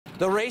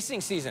The racing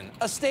season,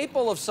 a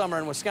staple of summer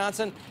in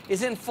Wisconsin,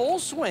 is in full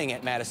swing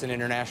at Madison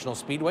International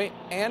Speedway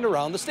and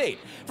around the state.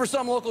 For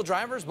some local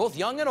drivers, both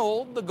young and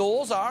old, the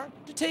goals are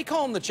to take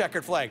home the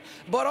checkered flag,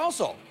 but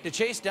also to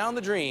chase down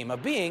the dream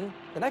of being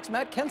the next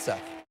Matt Kenseth.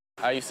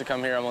 I used to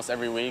come here almost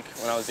every week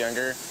when I was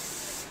younger,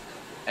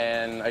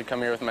 and I'd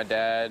come here with my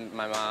dad,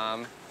 my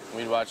mom.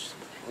 We'd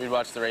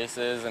watch the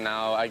races, and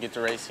now I get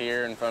to race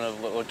here in front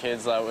of little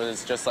kids that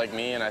was just like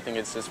me, and I think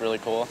it's just really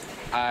cool.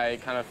 I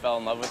kind of fell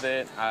in love with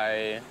it.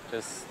 I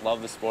just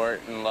love the sport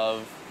and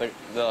love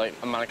the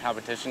amount of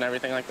competition and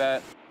everything like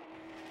that.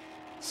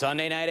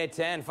 Sunday night at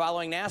 10,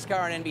 following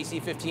NASCAR on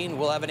NBC 15,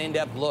 we'll have an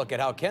in-depth look at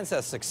how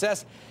Kenseth's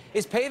success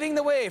is paving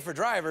the way for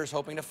drivers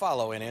hoping to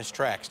follow in his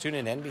tracks. Tune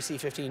in to NBC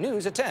 15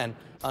 News at 10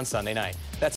 on Sunday night. That's